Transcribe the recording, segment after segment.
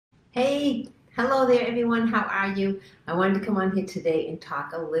Hey, hello there everyone, how are you? I wanted to come on here today and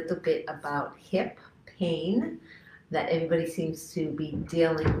talk a little bit about hip pain that everybody seems to be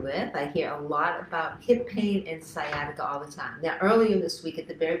dealing with. I hear a lot about hip pain and sciatica all the time. Now earlier this week, at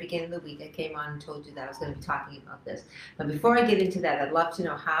the very beginning of the week, I came on and told you that I was going to be talking about this. But before I get into that, I'd love to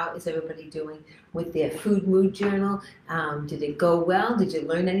know, how is everybody doing with their food mood journal? Did it go well? Did you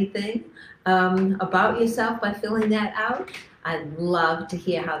learn anything about yourself by filling that out? I'd love to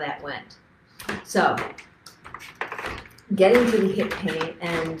hear how that went. So, getting to the hip pain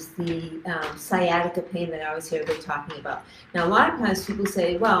and the sciatica pain that I always hear everybody talking about. Now, a lot of times people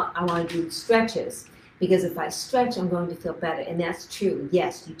say, well, I want to do stretches because if I stretch, I'm going to feel better. And that's true.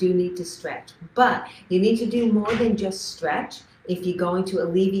 Yes, you do need to stretch. But you need to do more than just stretch if you're going to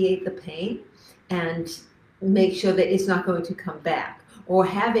alleviate the pain and make sure that it's not going to come back. Or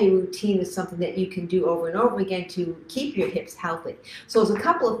have a routine is something that you can do over and over again to keep your hips healthy. So there's a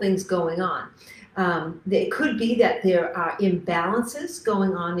couple of things going on. It could be that there are imbalances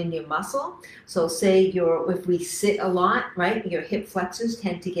going on in your muscle. So say if we sit a lot, right, your hip flexors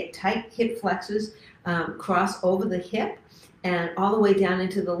tend to get tight. Hip flexors cross over the hip and all the way down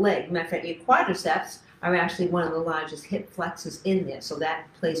into the leg. Matter of fact, your quadriceps are actually one of the largest hip flexors in there. So that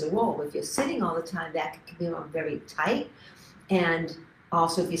plays a role. If you're sitting all the time, that can become very tight. And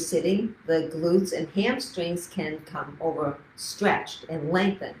also, if you're sitting, the glutes and hamstrings can come overstretched and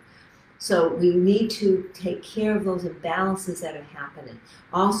lengthened. So we need to take care of those imbalances that are happening.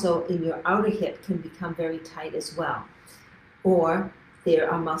 Also, in your outer hip can become very tight as well. Or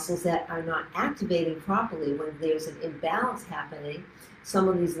there are muscles that are not activating properly. When there's an imbalance happening, some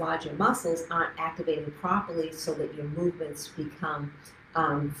of these larger muscles aren't activating properly so that your movements become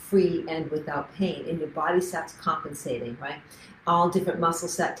free and without pain, and your body starts compensating, right? All different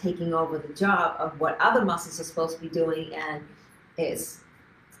muscles start taking over the job of what other muscles are supposed to be doing, and it's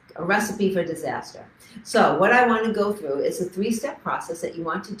a recipe for disaster. So what I want to go through is a 3-step process that you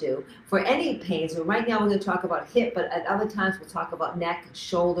want to do for any pains. So right now we're going to talk about hip, but at other times we'll talk about neck,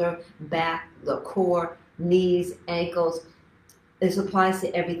 shoulder, back, the core, knees, ankles. This applies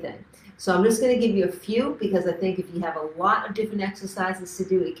to everything. So I'm just going to give you a few because I think if you have a lot of different exercises to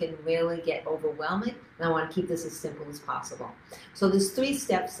do, it can really get overwhelming. And I want to keep this as simple as possible. So there's 3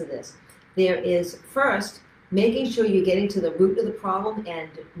 steps to this. There is first, making sure you're getting to the root of the problem and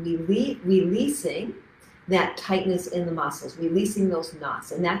releasing that tightness in the muscles, releasing those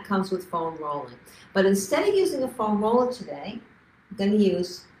knots. And that comes with foam rolling. But instead of using a foam roller today, I'm going to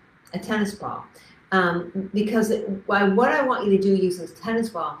use a tennis ball. Because what I want you to do using this tennis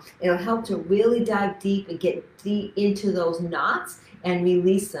ball, it'll help to really dive deep and get deep into those knots and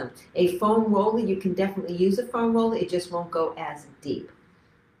release them. A foam roller, you can definitely use a foam roller, it just won't go as deep.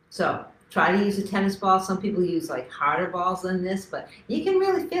 So try to use a tennis ball. Some people use like harder balls than this, but you can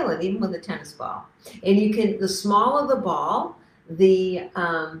really feel it even with a tennis ball. And you can, the smaller the ball, the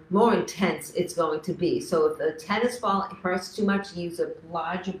more intense it's going to be. So if the tennis ball hurts too much, use a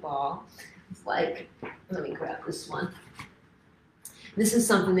larger ball. It's like, let me grab this one. This is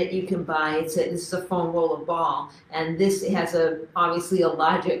something that you can buy. This is a foam roller ball, and this has obviously a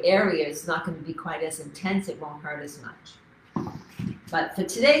larger area. It's not going to be quite as intense. It won't hurt as much. But for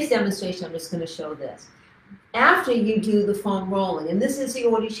today's demonstration, I'm just going to show this. After you do the foam rolling, and this is the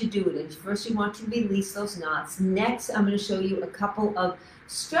order you should do it in. First, you want to release those knots. Next, I'm going to show you a couple of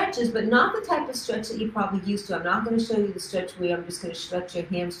stretches, but not the type of stretch that you're probably used to. I'm not going to show you the stretch where I'm just going to stretch your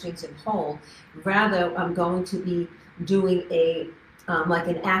hamstrings and hold. Rather, I'm going to be doing a like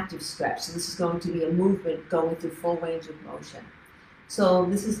an active stretch. So this is going to be a movement going through full range of motion. So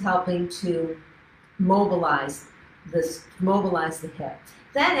this is helping to mobilize the hip.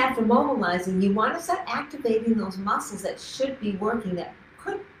 Then after mobilizing, you want to start activating those muscles that should be working, that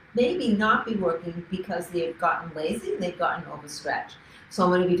could maybe not be working because they've gotten lazy, they've gotten overstretched. So I'm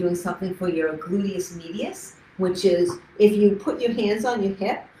going to be doing something for your gluteus medius, which is if you put your hands on your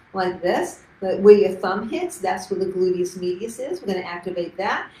hip like this, where your thumb hits, that's where the gluteus medius is. We're going to activate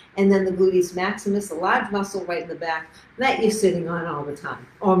that. And then the gluteus maximus, the large muscle right in the back that you're sitting on all the time,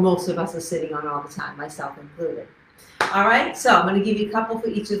 or most of us are sitting on all the time, myself included. All right, so I'm going to give you a couple for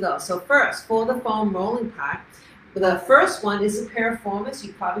each of those. So first, for the foam rolling part, the first one is the piriformis.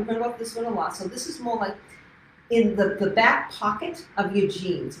 You've probably heard about this one a lot. So this is more like in the back pocket of your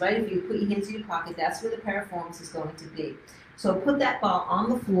jeans, right? If you put your hands in your pocket, that's where the piriformis is going to be. So put that ball on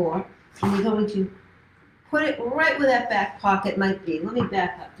the floor, and you're going to put it right where that back pocket might be. Let me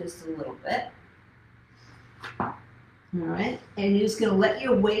back up just a little bit. All right, and you're just going to let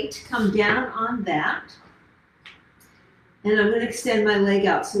your weight come down on that. And I'm going to extend my leg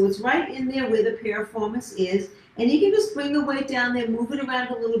out. So it's right in there where the piriformis is. And you can just bring the weight down there, move it around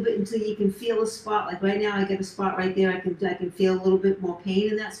a little bit until you can feel a spot. Like right now, I get a spot right there. I can feel a little bit more pain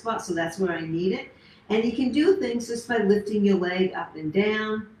in that spot, so that's where I need it. And you can do things just by lifting your leg up and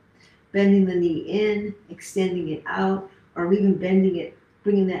down, bending the knee in, extending it out, or even bending it,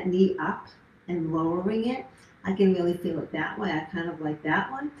 bringing that knee up and lowering it. I can really feel it that way. I kind of like that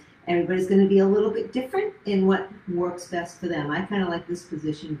one. Everybody's going to be a little bit different in what works best for them. I kind of like this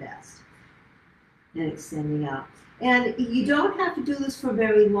position best. And extending out. And you don't have to do this for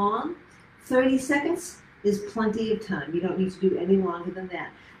very long. 30 seconds is plenty of time. You don't need to do any longer than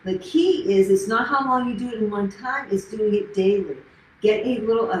that. The key is it's not how long you do it in one time, it's doing it daily. Get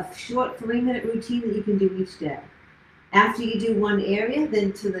a short 3-minute routine that you can do each day. After you do one area,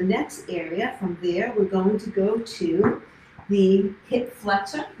 then to the next area. From there, we're going to go to the hip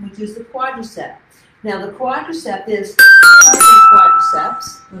flexor, which is the quadricep. Now the quadricep is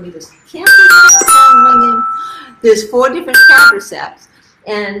quadriceps. Let me just cancel that phone ringing. There's 4 different quadriceps,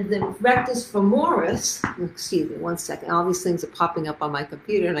 and the rectus femoris. Excuse me, one second. All these things are popping up on my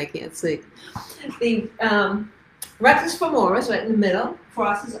computer, and I can't see. The rectus femoris, right in the middle,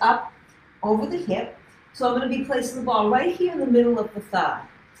 crosses up over the hip. So I'm going to be placing the ball right here in the middle of the thigh.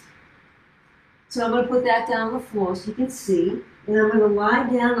 So I'm going to put that down on the floor so you can see, and I'm going to lie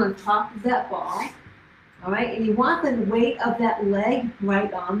down on top of that ball. All right, and you want the weight of that leg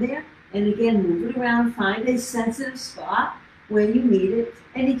right on there. And again, move it around, find a sensitive spot where you need it.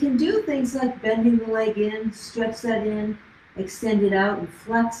 And you can do things like bending the leg in, stretch that in, extend it out, and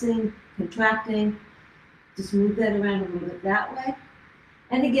flexing, contracting. Just move that around a little bit that way.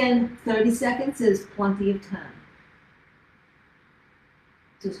 And again, 30 seconds is plenty of time.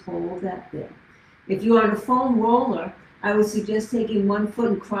 Just hold that there. If you're on a foam roller, I would suggest taking one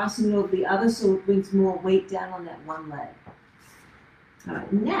foot and crossing it over the other so it brings more weight down on that one leg. All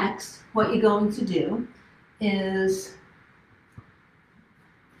right, next, what you're going to do is,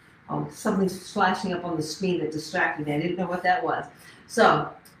 something's flashing up on the screen that distracted me. I didn't know what that was. So,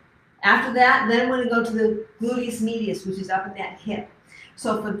 after that, then we're going to go to the gluteus medius, which is up in that hip.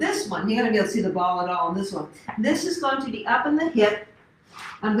 So for this one, you're going to be able to see the ball at all in this one. This is going to be up in the hip.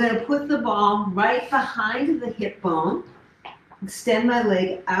 I'm going to put the ball right behind the hip bone, extend my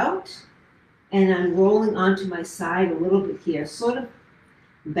leg out, and I'm rolling onto my side a little bit here, sort of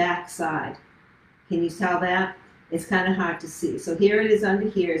back side. Can you tell that? It's kind of hard to see. So here it is under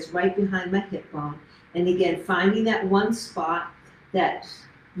here. It's right behind my hip bone. And again, finding that one spot that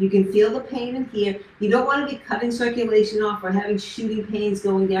you can feel the pain in here. You don't want to be cutting circulation off or having shooting pains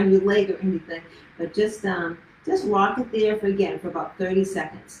going down your leg or anything, but just rock it there for about 30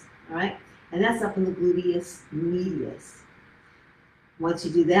 seconds, all right? And that's up in the gluteus medius. Once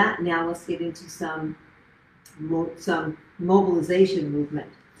you do that, now let's get into some mobilization movement.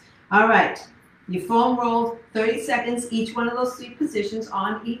 All right, you foam roll 30 seconds, each one of those 3 positions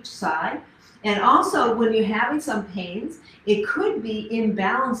on each side. And also, when you're having some pains, it could be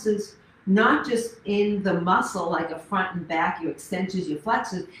imbalances, not just in the muscle, like a front and back, your extensions, your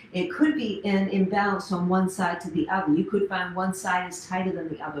flexors. It could be an imbalance from one side to the other. You could find one side is tighter than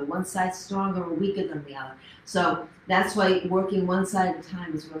the other, one side stronger or weaker than the other. So that's why working one side at a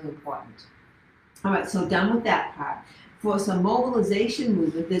time is really important. All right, so done with that part. For some mobilization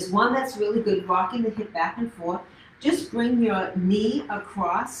movement, there's one that's really good, rocking the hip back and forth. Just bring your knee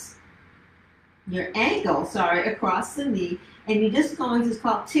across, your ankle, across the knee, and you're just going to, it's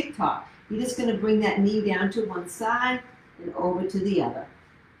called tick-tock. You're just going to bring that knee down to one side and over to the other.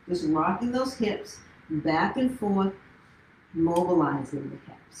 Just rocking those hips back and forth, mobilizing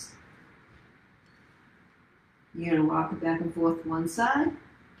the hips. You're going to rock it back and forth one side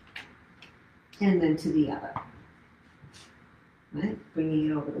and then to the other. Right?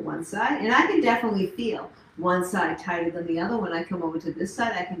 Bringing it over to one side. And I can definitely feel one side tighter than the other. When I come over to this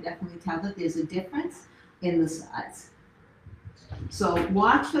side, I can definitely tell that there's a difference in the sides. So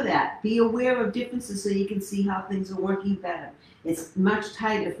watch for that. Be aware of differences so you can see how things are working better. It's much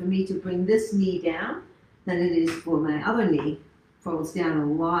tighter for me to bring this knee down than it is for my other knee. Folds down a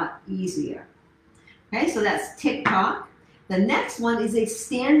lot easier. Okay, so that's tick-tock. The next one is a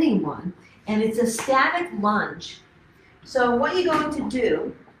standing one, and it's a static lunge. So what you're going to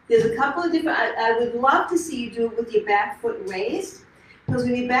do, there's a couple of different, I would love to see you do it with your back foot raised, because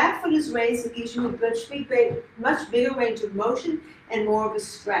when your back foot is raised, it gives you a much bigger range of motion and more of a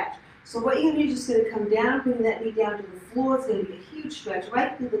stretch. So what you're going to do is just going to come down, bring that knee down to the floor. It's going to be a huge stretch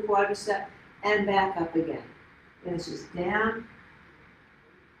right through the quadricep and back up again. And it's just down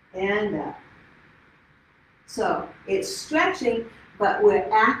and up. So it's stretching, but we're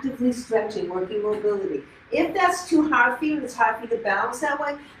actively stretching, working mobility. If that's too hard for you, and it's hard for you to balance that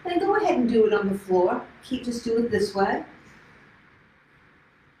way, then go ahead and do it on the floor. Just do it this way.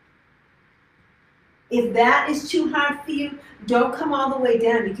 If that is too hard for you, don't come all the way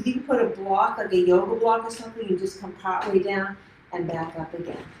down. You could even put a block, like a yoga block or something, and just come part way down and back up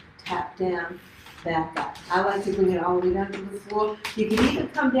again. Tap down, back up. I like to bring it all the way down to the floor. You can even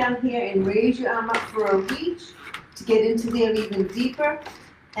come down here and raise your arm up for a reach to get into there even deeper,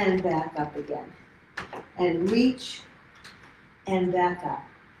 and back up again. And reach and back up.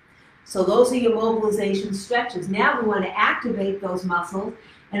 So those are your mobilization stretches. Now we want to activate those muscles,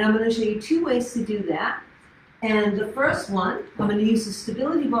 and I'm going to show you 2 ways to do that. And the first one, I'm going to use the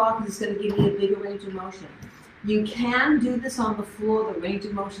stability ball because it's going to give me a bigger range of motion. You can do this on the floor. The range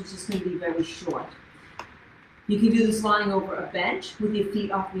of motion is just going to be very short. You can do this lying over a bench with your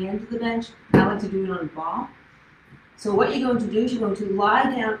feet off the end of the bench. I like to do it on a ball. So what you're going to do is you're going to lie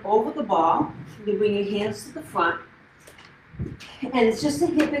down over the ball. You bring your hands to the front. And it's just a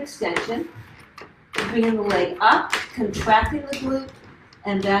hip extension. Bringing the leg up, contracting the glute,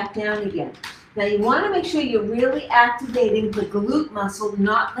 and back down again. Now you want to make sure you're really activating the glute muscle,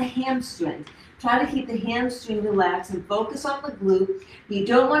 not the hamstring. Try to keep the hamstring relaxed and focus on the glute. You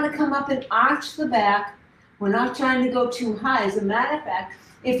don't want to come up and arch the back. We're not trying to go too high. As a matter of fact,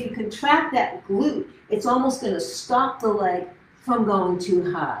 if you contract that glute, it's almost going to stop the leg from going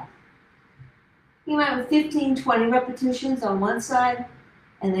too high. You might have 15, 20 repetitions on one side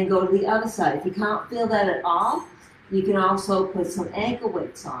and then go to the other side. If you can't feel that at all, you can also put some ankle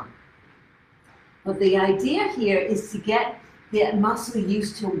weights on. But the idea here is to get that muscle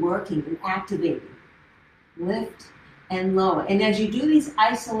used to working and activating. Lift and lower. And as you do these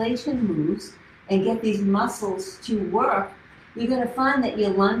isolation moves and get these muscles to work, you're going to find that your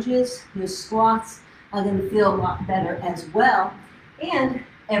lunges, your squats are going to feel a lot better as well. And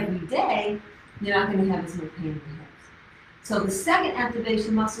every day, you're not going to have as much pain in the hips. So the second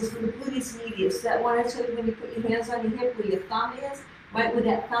activation muscle is for the gluteus medius. That one I showed you when you put your hands on your hip where your thumb is, right where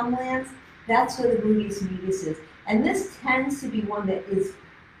that thumb lands, that's where the gluteus medius is. And this tends to be one that is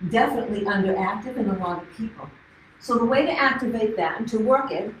definitely underactive in a lot of people. So the way to activate that and to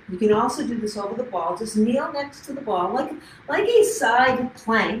work it, you can also do this over the ball. Just kneel next to the ball like a side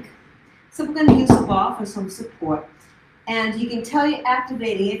plank. So we're going to use the ball for some support. And you can tell you're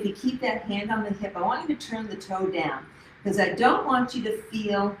activating it if you keep that hand on the hip. I want you to turn the toe down because I don't want you to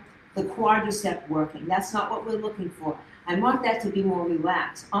feel the quadricep working. That's not what we're looking for. I want that to be more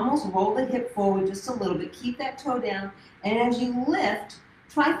relaxed. Almost roll the hip forward just a little bit. Keep that toe down. And as you lift,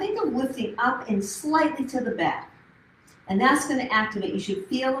 think of lifting up and slightly to the back. And that's going to activate. You should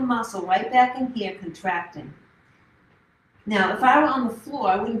feel the muscle right back in here contracting. Now, if I were on the floor,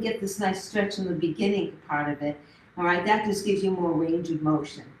 I wouldn't get this nice stretch in the beginning part of it. All right, that just gives you more range of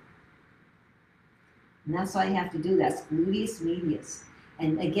motion. And that's why you have to do that. It's gluteus medius.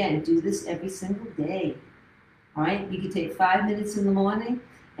 And again, do this every single day. All right, you can take 5 minutes in the morning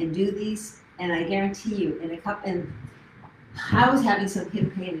and do these, and I guarantee you, and I was having some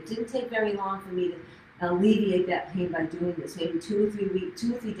hip pain. It didn't take very long for me to alleviate that pain by doing this, maybe 2 or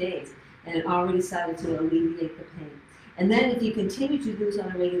 3 days, and it already started to alleviate the pain. And then if you continue to do this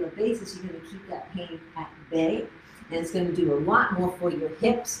on a regular basis, you're going to keep that pain at bay, and it's going to do a lot more for your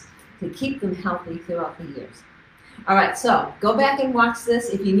hips to keep them healthy throughout the years. All right, so go back and watch this.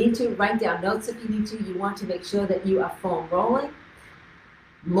 If you need to, write down notes if you need to. You want to make sure that you are foam rolling,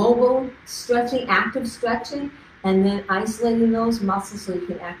 mobile stretching, active stretching, and then isolating those muscles so you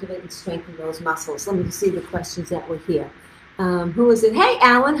can activate and strengthen those muscles. Let me see the questions that were here. Who is it? Hey,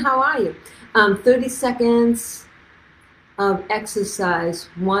 Alan, how are you? 30 seconds of exercise,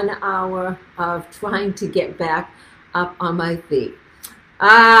 1 hour of trying to get back up on my feet.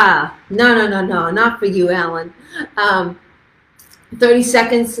 No, not for you, Alan. 30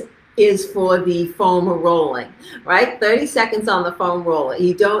 seconds is for the foam rolling, right? 30 seconds on the foam roller.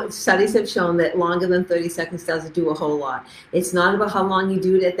 Studies have shown that longer than 30 seconds doesn't do a whole lot. It's not about how long you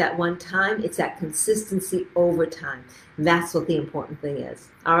do it at that one time. It's that consistency over time. That's what the important thing is.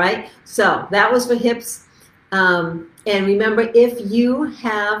 All right. So that was for hips. And remember, if you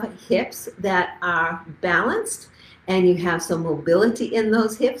have hips that are balanced and you have some mobility in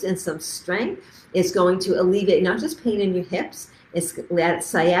those hips and some strength, it's going to alleviate not just pain in your hips, it's that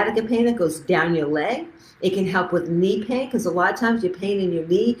sciatica pain that goes down your leg. It can help with knee pain because a lot of times your pain in your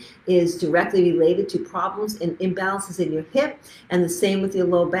knee is directly related to problems and imbalances in your hip, and the same with your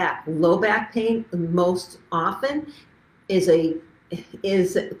low back. Low back pain most often is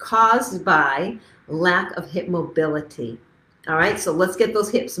caused by lack of hip mobility. All right, so let's get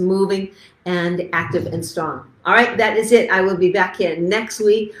those hips moving and active and strong. All right, that is it. I will be back here next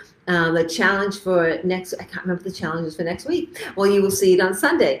week. The challenge for next, I can't remember the challenges for next week. Well, you will see it on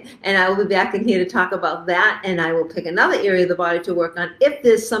Sunday. And I will be back in here to talk about that. And I will pick another area of the body to work on. If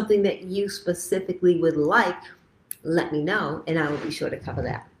there's something that you specifically would like, let me know, and I will be sure to cover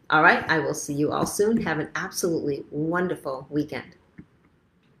that. All right, I will see you all soon. Have an absolutely wonderful weekend.